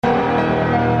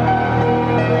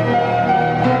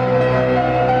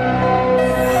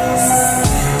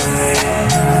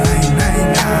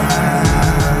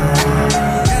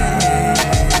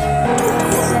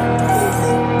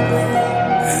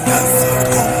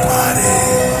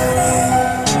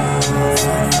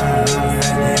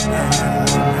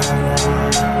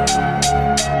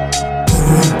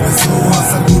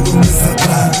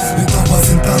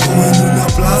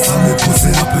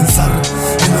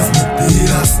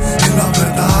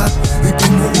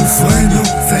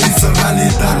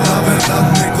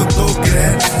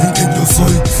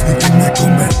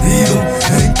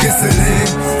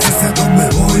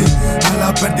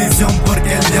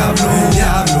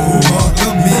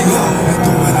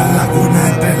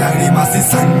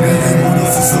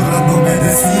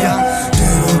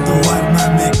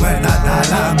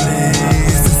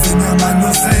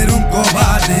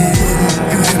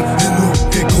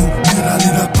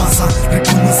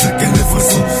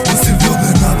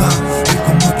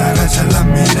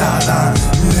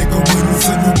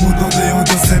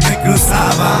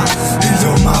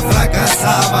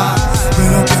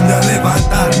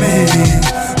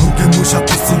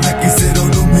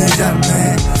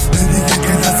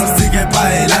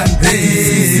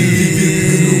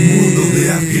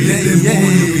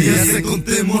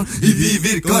amor y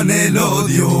vivir con el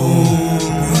odio.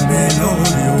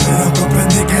 Pero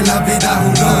comprendí que la vida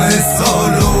uno es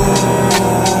solo.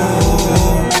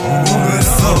 Uno es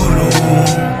solo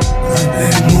ante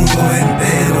el mundo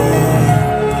entero.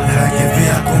 Para que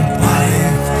vea, compadre,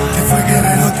 que fue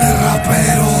guerrero de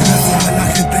rapero. Gracias a la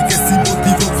gente que sin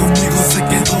motivo conmigo se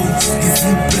quedó, que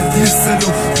sin pedírselo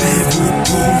me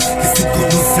buscó, que sin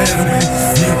conocerme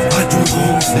me ayudó,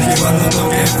 y que cuando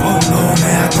toqué fondo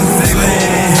me aconsejó.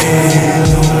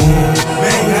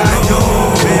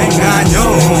 Me engañó,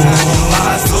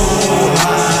 pasó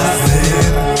a ser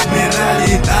mi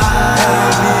realidad,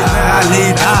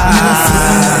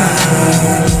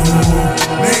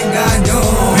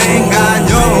 Me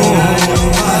engañó,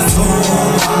 pasó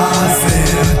a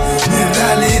ser mi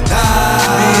realidad,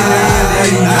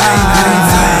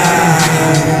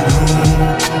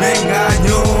 Me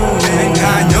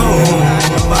engañó,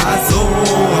 pasó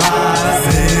a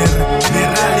ser mi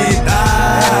realidad,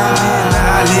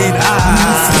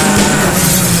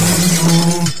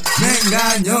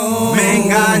 Me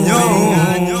engañó,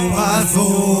 pasó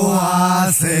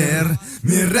a ser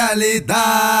mi realidad.